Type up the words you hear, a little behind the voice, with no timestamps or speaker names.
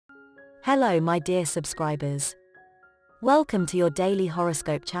Hello my dear subscribers. Welcome to your daily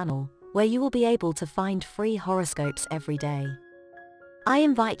horoscope channel, where you will be able to find free horoscopes every day. I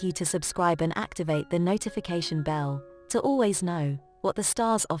invite you to subscribe and activate the notification bell to always know what the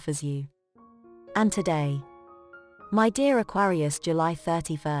stars offers you. And today, my dear Aquarius July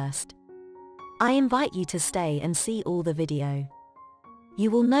 31st, I invite you to stay and see all the video. You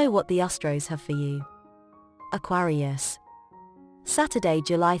will know what the Astros have for you. Aquarius. Saturday,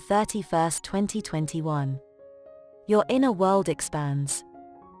 July 31st, 2021. Your inner world expands.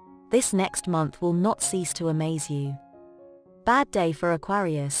 This next month will not cease to amaze you. Bad day for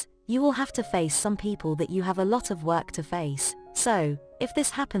Aquarius, you will have to face some people that you have a lot of work to face, so, if this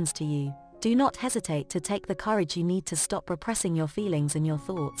happens to you, do not hesitate to take the courage you need to stop repressing your feelings and your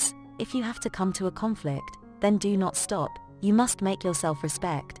thoughts. If you have to come to a conflict, then do not stop, you must make yourself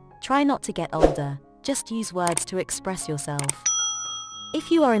respect, try not to get older, just use words to express yourself. If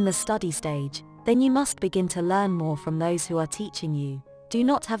you are in the study stage, then you must begin to learn more from those who are teaching you. Do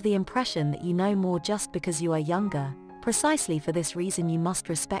not have the impression that you know more just because you are younger. Precisely for this reason you must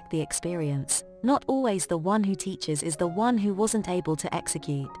respect the experience. Not always the one who teaches is the one who wasn't able to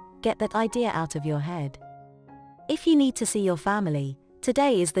execute. Get that idea out of your head. If you need to see your family,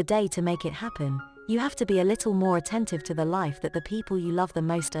 today is the day to make it happen. You have to be a little more attentive to the life that the people you love the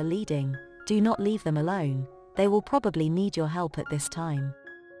most are leading. Do not leave them alone. They will probably need your help at this time.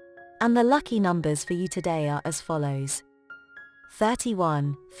 And the lucky numbers for you today are as follows: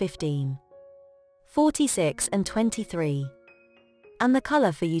 31, 15, 46 and 23. And the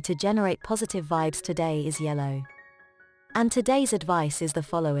color for you to generate positive vibes today is yellow. And today's advice is the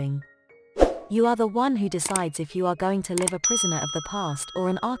following. You are the one who decides if you are going to live a prisoner of the past or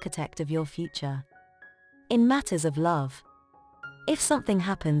an architect of your future. In matters of love, if something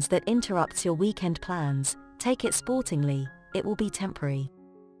happens that interrupts your weekend plans, take it sportingly, it will be temporary.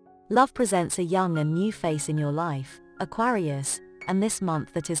 Love presents a young and new face in your life, Aquarius, and this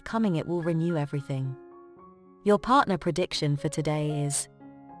month that is coming it will renew everything. Your partner prediction for today is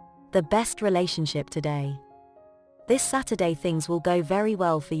the best relationship today. This Saturday things will go very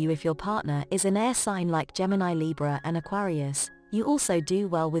well for you if your partner is an air sign like Gemini, Libra and Aquarius. You also do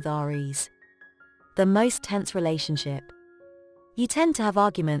well with Aries. The most tense relationship. You tend to have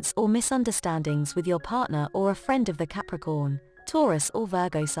arguments or misunderstandings with your partner or a friend of the Capricorn, Taurus or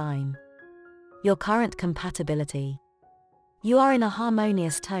Virgo sign. Your current compatibility. You are in a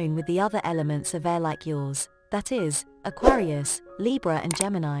harmonious tone with the other elements of air like yours, that is, Aquarius, Libra and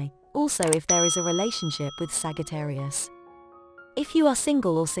Gemini, also if there is a relationship with Sagittarius. If you are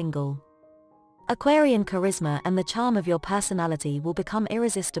single or single, Aquarian charisma and the charm of your personality will become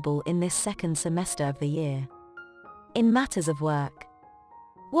irresistible in this second semester of the year. In matters of work,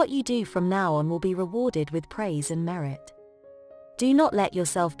 what you do from now on will be rewarded with praise and merit. Do not let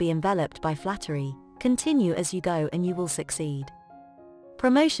yourself be enveloped by flattery, continue as you go and you will succeed.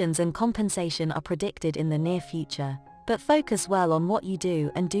 Promotions and compensation are predicted in the near future, but focus well on what you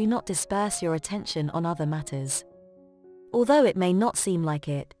do and do not disperse your attention on other matters. Although it may not seem like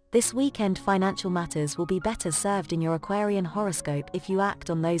it, this weekend financial matters will be better served in your Aquarian horoscope if you act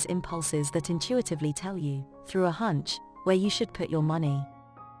on those impulses that intuitively tell you, through a hunch, where you should put your money.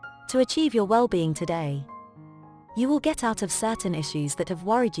 To achieve your well-being today, you will get out of certain issues that have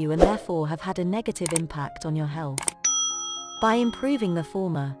worried you and therefore have had a negative impact on your health. By improving the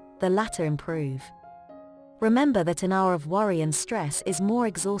former, the latter improve. Remember that an hour of worry and stress is more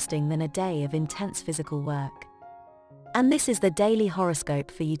exhausting than a day of intense physical work. And this is the daily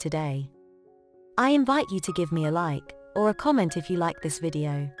horoscope for you today. I invite you to give me a like, or a comment if you like this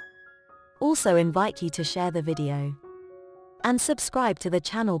video. Also invite you to share the video. And subscribe to the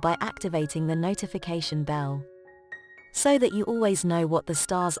channel by activating the notification bell, so that you always know what the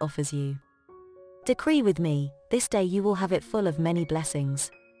stars offers you. Decree with me, this day you will have it full of many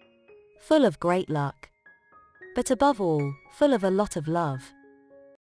blessings. Full of great luck. But above all, full of a lot of love.